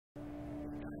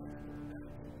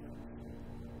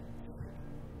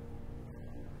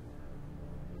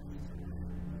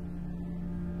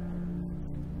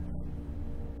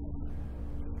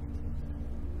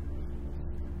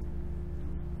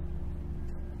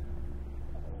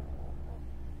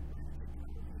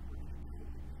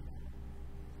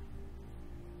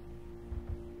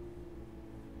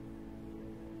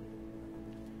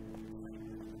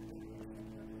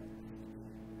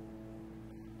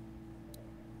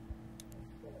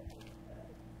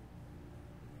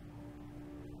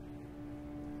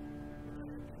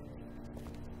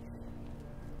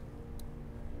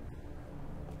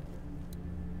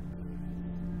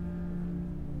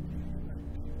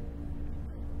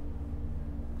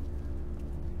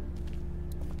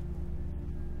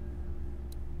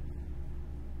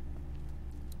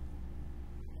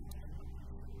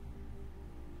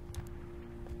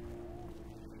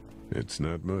It's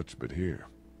not much, but here.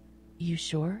 You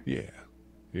sure? Yeah.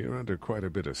 You're under quite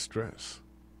a bit of stress.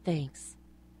 Thanks.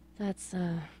 That's,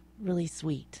 really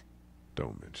sweet.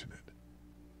 Don't mention it.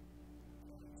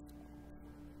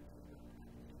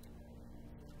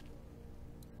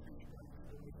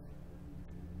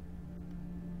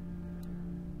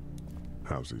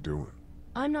 How's he doing?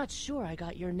 I'm not sure I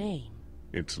got your name.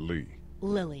 It's Lee.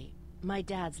 Lily. My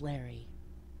dad's Larry.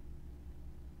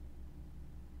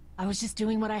 I was just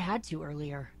doing what I had to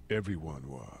earlier. Everyone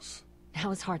was.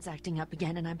 Now his heart's acting up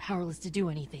again and I'm powerless to do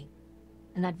anything.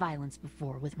 And that violence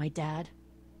before with my dad,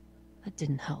 that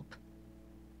didn't help.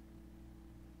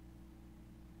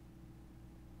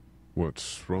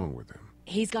 What's wrong with him?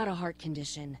 He's got a heart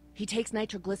condition. He takes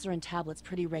nitroglycerin tablets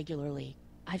pretty regularly.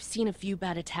 I've seen a few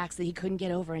bad attacks that he couldn't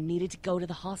get over and needed to go to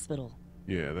the hospital.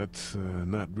 Yeah, that's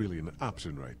not really an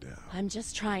option right now. I'm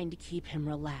just trying to keep him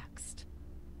relaxed.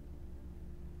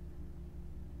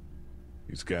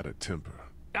 He's got a temper.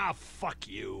 Ah, fuck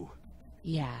you.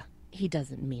 Yeah, he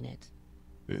doesn't mean it.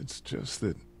 It's just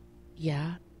that...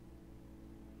 Yeah?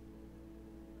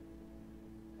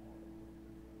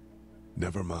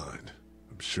 Never mind.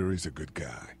 I'm sure he's a good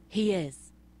guy. He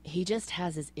is. He just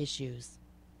has his issues.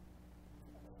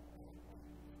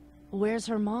 Where's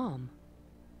her mom?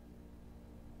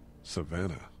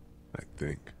 Savannah, I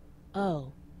think.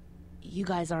 Oh, you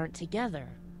guys aren't together.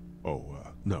 Oh,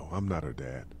 no, I'm not her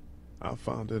dad. I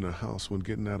found her in a house when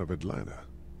getting out of Atlanta.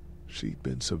 She'd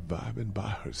been surviving by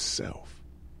herself.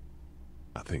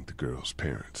 I think the girl's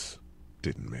parents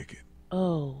didn't make it.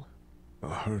 Oh.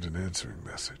 I heard an answering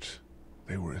message.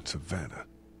 They were in Savannah.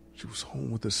 She was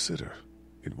home with a sitter.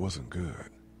 It wasn't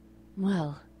good.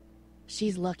 Well,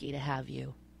 she's lucky to have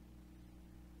you.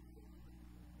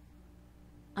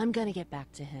 I'm gonna get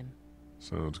back to him.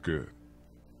 Sounds good.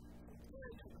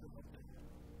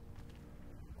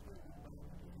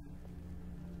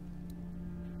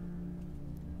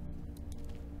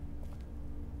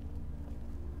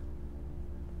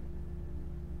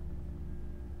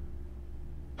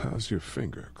 How's your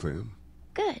finger, Clem?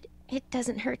 Good. It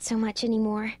doesn't hurt so much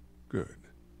anymore. Good.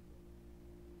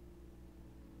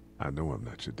 I know I'm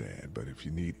not your dad, but if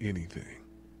you need anything,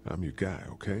 I'm your guy,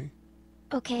 okay?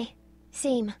 Okay.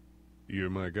 Same. You're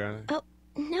my guy? Oh,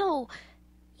 no.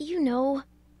 You know.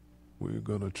 We're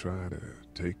gonna try to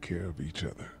take care of each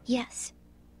other. Yes.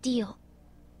 Deal.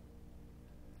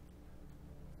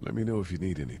 Let me know if you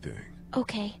need anything.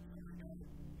 Okay.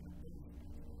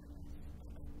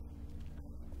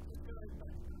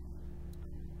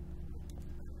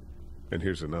 And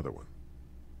here's another one.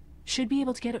 Should be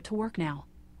able to get it to work now.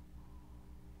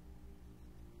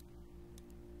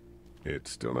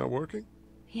 It's still not working?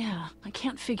 Yeah, I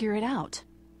can't figure it out.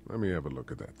 Let me have a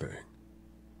look at that thing.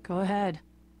 Go ahead.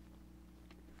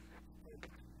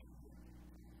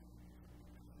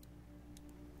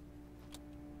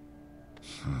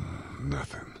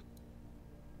 Nothing.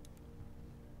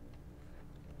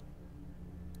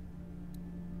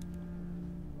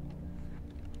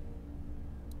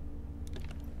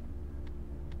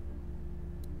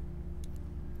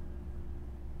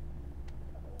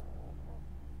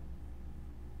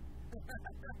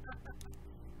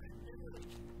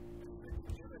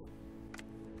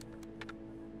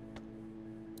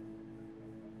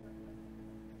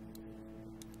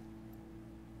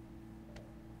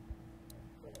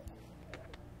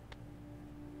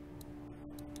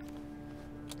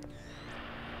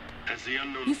 As the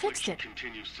unknown You fixed affliction it.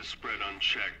 continues to spread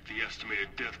unchecked, the estimated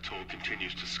death toll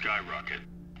continues to skyrocket.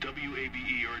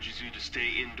 WABE urges you to stay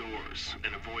indoors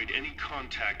and avoid any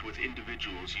contact with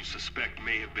individuals you suspect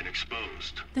may have been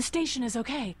exposed. The station is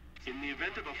okay. In the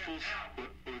event of a full...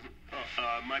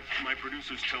 my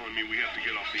producer's telling me we have to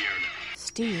get off the air now.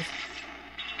 Steve.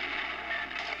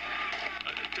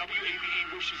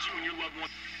 WABE wishes you and your loved one...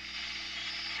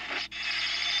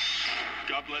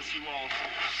 God bless you all.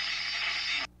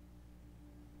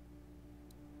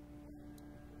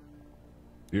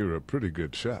 You're a pretty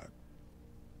good shot.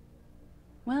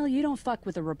 Well, you don't fuck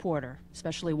with a reporter,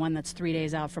 especially one that's 3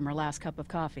 days out from her last cup of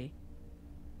coffee.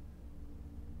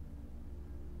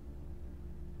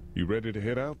 You ready to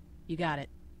head out? You got it.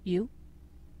 You?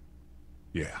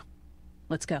 Yeah.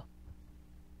 Let's go.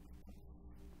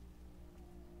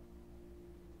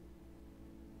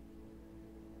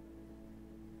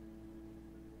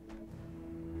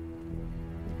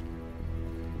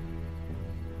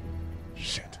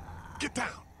 Shit. Get down!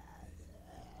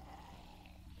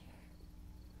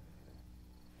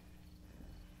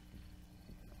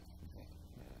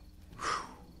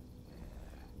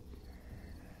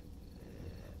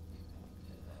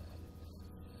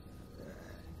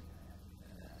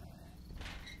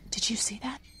 Did you see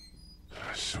that?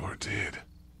 did.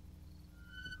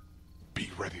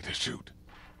 Be ready to shoot.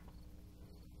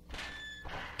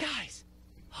 Guys!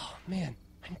 Oh, man.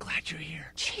 I'm glad you're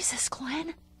here. Jesus,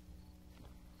 Glenn.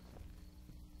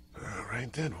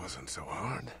 Right then wasn't so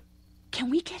hard. Can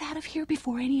we get out of here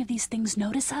before any of these things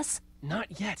notice us?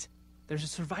 Not yet. There's a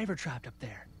survivor trapped up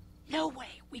there. No way.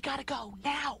 We gotta go,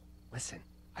 now. Listen,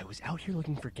 I was out here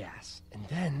looking for gas, and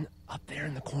then, up there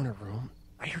in the corner room,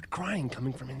 I heard crying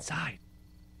coming from inside.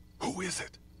 Who is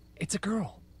it? It's a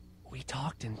girl. We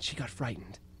talked and she got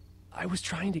frightened. I was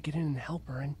trying to get in and help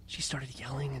her, and she started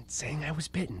yelling and saying I was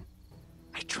bitten.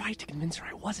 I tried to convince her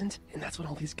I wasn't, and that's when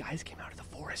all these guys came out of the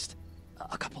forest.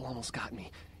 A couple almost got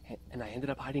me, and I ended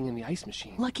up hiding in the ice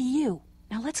machine. Lucky you.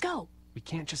 Now let's go. We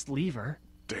can't just leave her.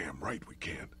 Damn right we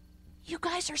can't. You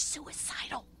guys are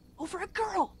suicidal. Over a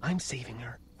girl. I'm saving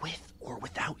her, with or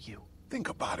without you. Think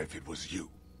about if it was you.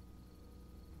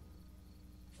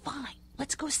 Fine.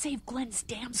 Let's go save Glenn's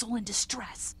damsel in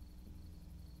distress.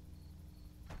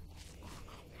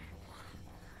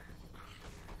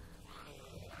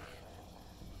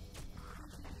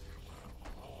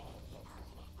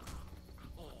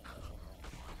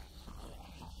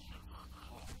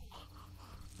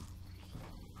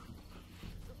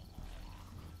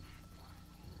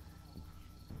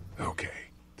 Okay,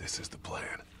 this is the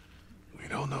plan. We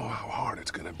don't know how hard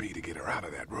it's gonna be to get her out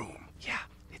of that room. Yeah,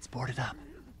 it's boarded up.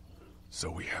 So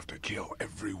we have to kill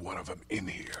every one of them in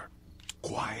here.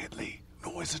 Quietly.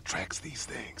 Noise attracts these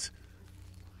things.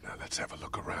 Now let's have a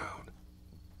look around.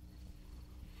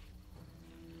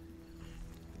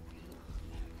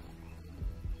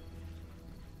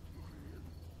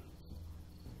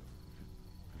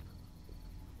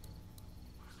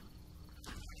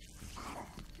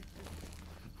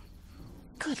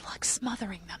 Good luck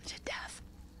smothering them to death.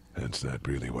 That's not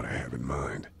really what I have in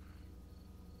mind.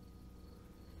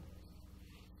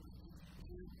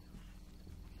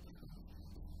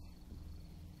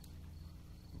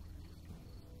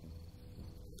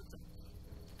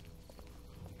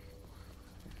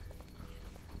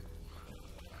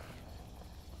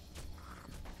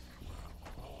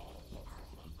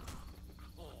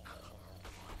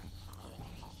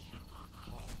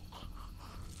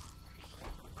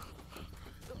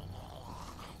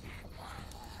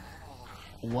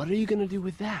 What are you gonna do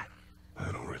with that?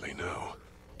 I don't really know.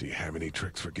 Do you have any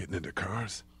tricks for getting into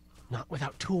cars? Not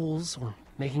without tools, or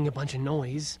making a bunch of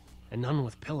noise, and none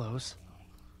with pillows.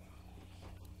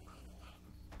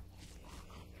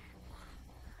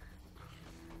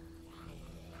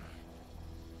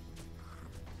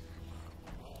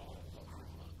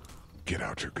 Get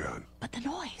out your gun. But the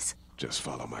noise. Just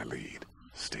follow my lead.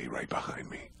 Stay right behind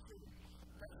me.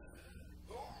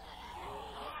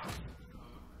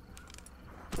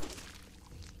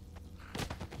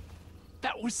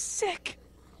 That was sick!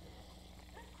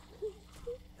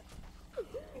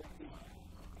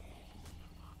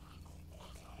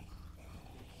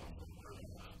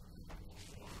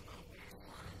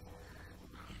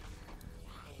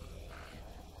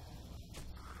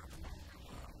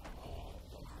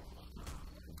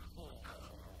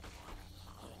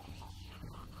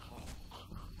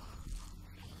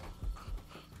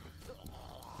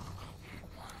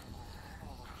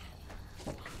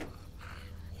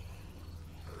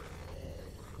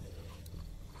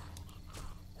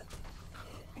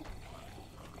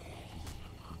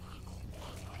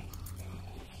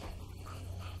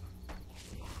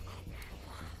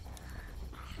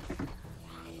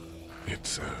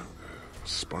 It's a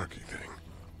sparky thing.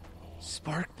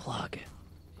 Spark plug.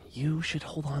 You should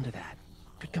hold on to that.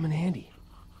 Could come in handy.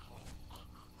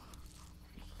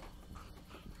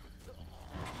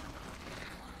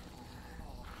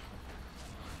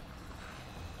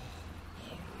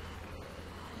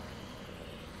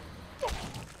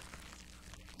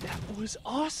 That was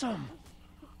awesome!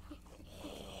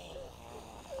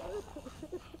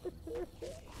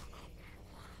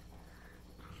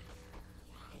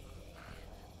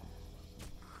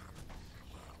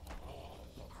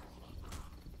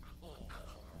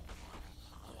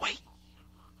 Wait!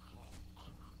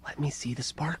 Let me see the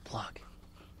spark plug.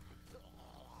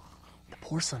 The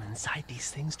porcelain inside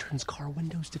these things turns car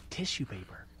windows to tissue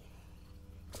paper.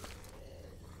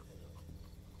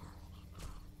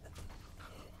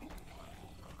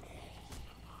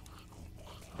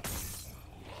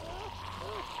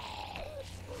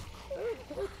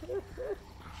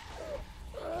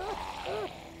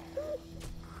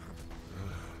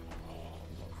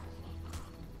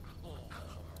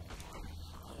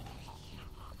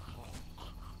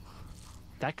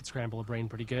 That could scramble a brain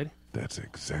pretty good. That's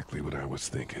exactly what I was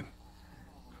thinking.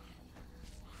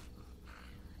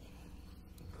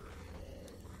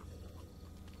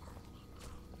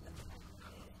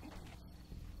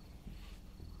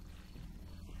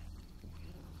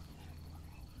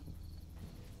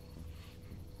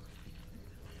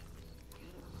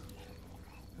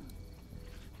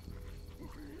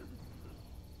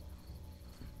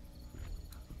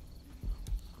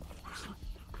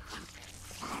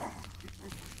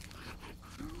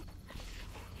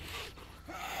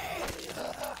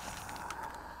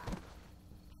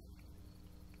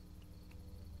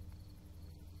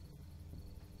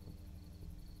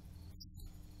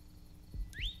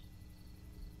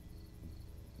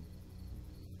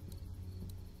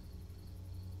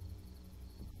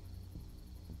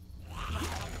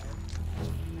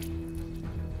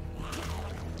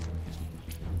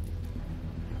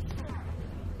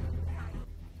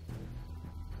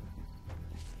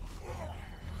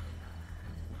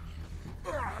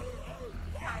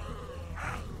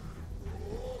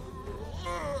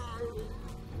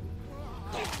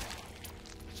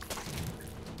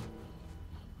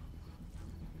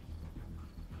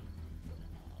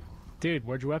 Dude,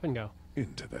 where'd your weapon go?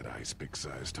 Into that ice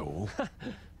pick-sized hole.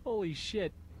 Holy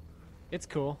shit. It's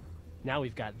cool. Now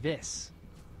we've got this.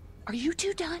 Are you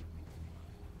two done?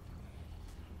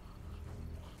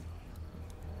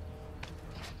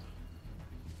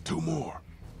 Two more.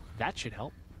 That should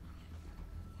help.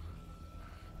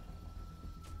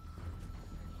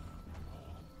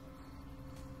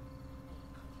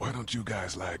 Why don't you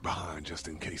guys lag behind just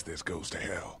in case this goes to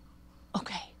hell?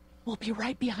 Okay, we'll be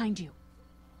right behind you.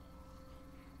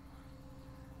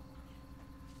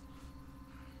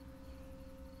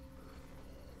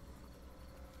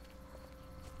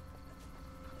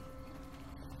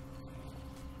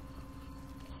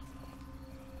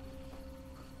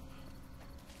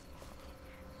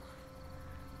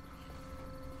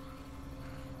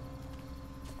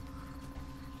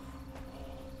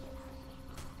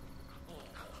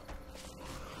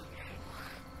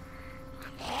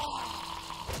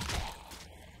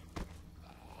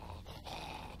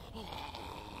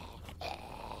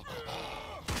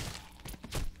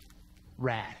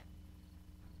 Rad.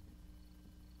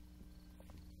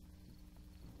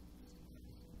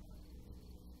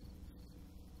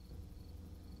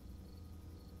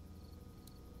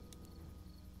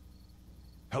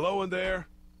 Hello in there.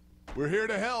 We're here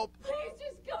to help. Please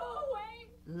just go away.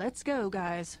 Let's go,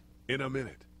 guys. In a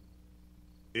minute.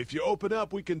 If you open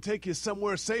up, we can take you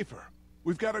somewhere safer.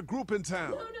 We've got a group in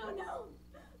town. No.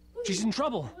 She's in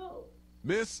trouble. No.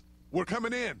 Miss, we're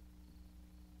coming in.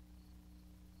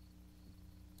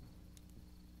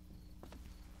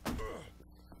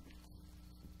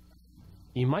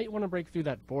 You might want to break through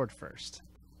that board first.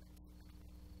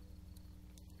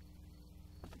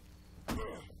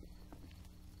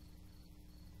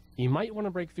 You might want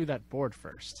to break through that board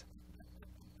first.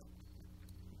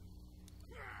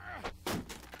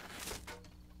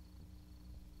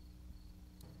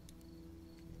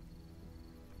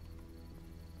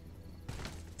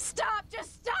 Stop!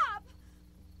 Just stop!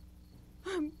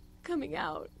 I'm coming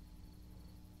out.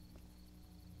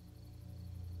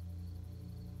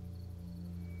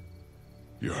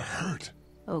 You're hurt.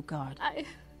 Oh, God.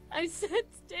 I said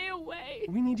stay away.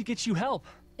 We need to get you help.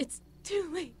 It's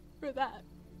too late for that.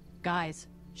 Guys,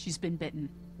 she's been bitten.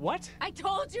 What? I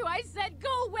told you, I said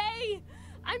go away!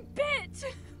 I'm bit!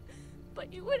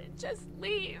 But you wouldn't just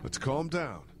leave. Let's calm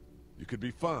down. You could be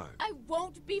fine. I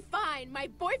won't be fine. My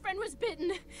boyfriend was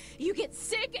bitten. You get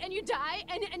sick and you die,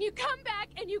 and you come back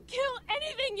and you kill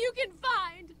anything you can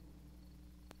find.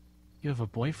 You have a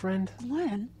boyfriend?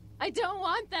 Glenn? I don't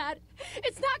want that.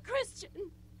 It's not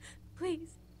Christian.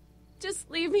 Please, just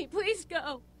leave me. Please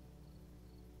go.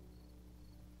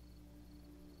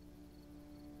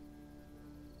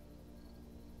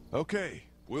 Okay,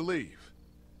 we'll leave.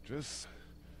 Just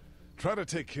try to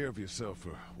take care of yourself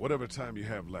for whatever time you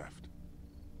have left.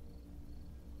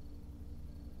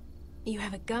 You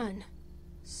have a gun.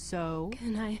 So?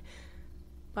 Can I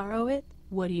borrow it?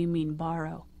 What do you mean,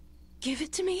 borrow? Give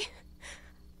it to me.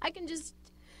 I can just,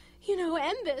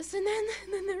 end this, and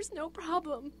then there's no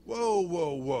problem.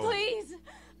 Whoa. Please,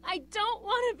 I don't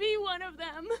want to be one of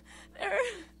them.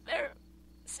 They're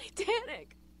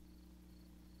satanic.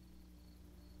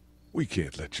 We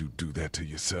can't let you do that to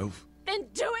yourself. Then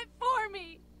do it for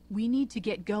me. We need to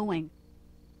get going.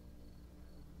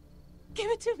 Give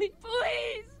it to me,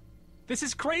 please. This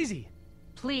is crazy.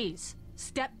 Please,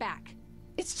 step back.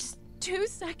 It's just 2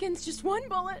 seconds, just one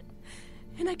bullet,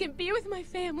 and I can be with my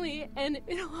family, and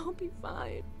it'll all be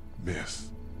fine.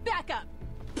 Miss. Back up,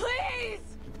 please.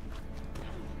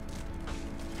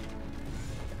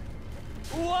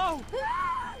 Whoa!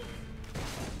 Ah!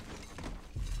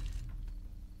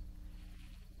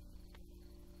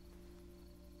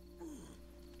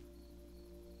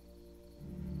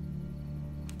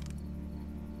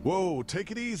 Whoa,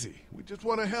 take it easy. We just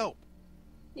want to help.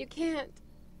 You can't.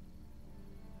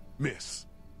 Miss,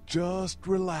 just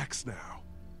relax now.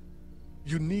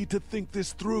 You need to think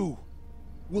this through.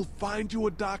 We'll find you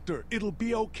a doctor. It'll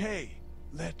be okay.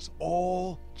 Let's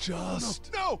all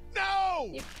just... No!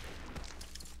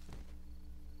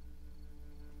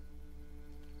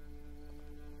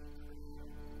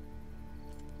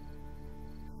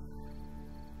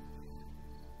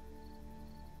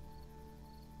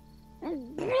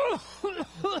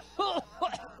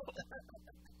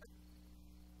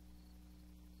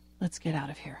 Let's get out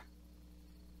of here.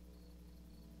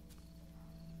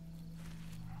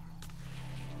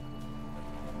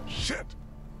 Shit!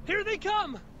 Here they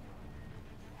come!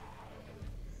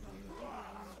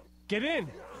 Get in!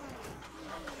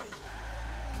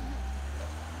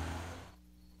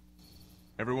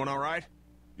 Everyone all right?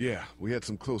 Yeah, we had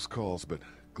some close calls, but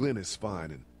Glenn is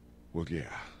fine and... Well,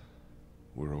 yeah.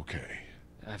 We're okay.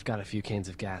 I've got a few cans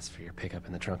of gas for your pickup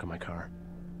in the trunk of my car.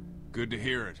 Good to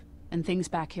hear it. And things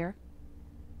back here?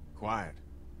 Quiet.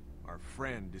 Our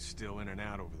friend is still in and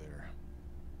out over there.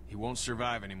 He won't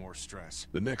survive any more stress.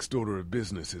 The next order of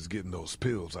business is getting those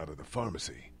pills out of the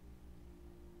pharmacy.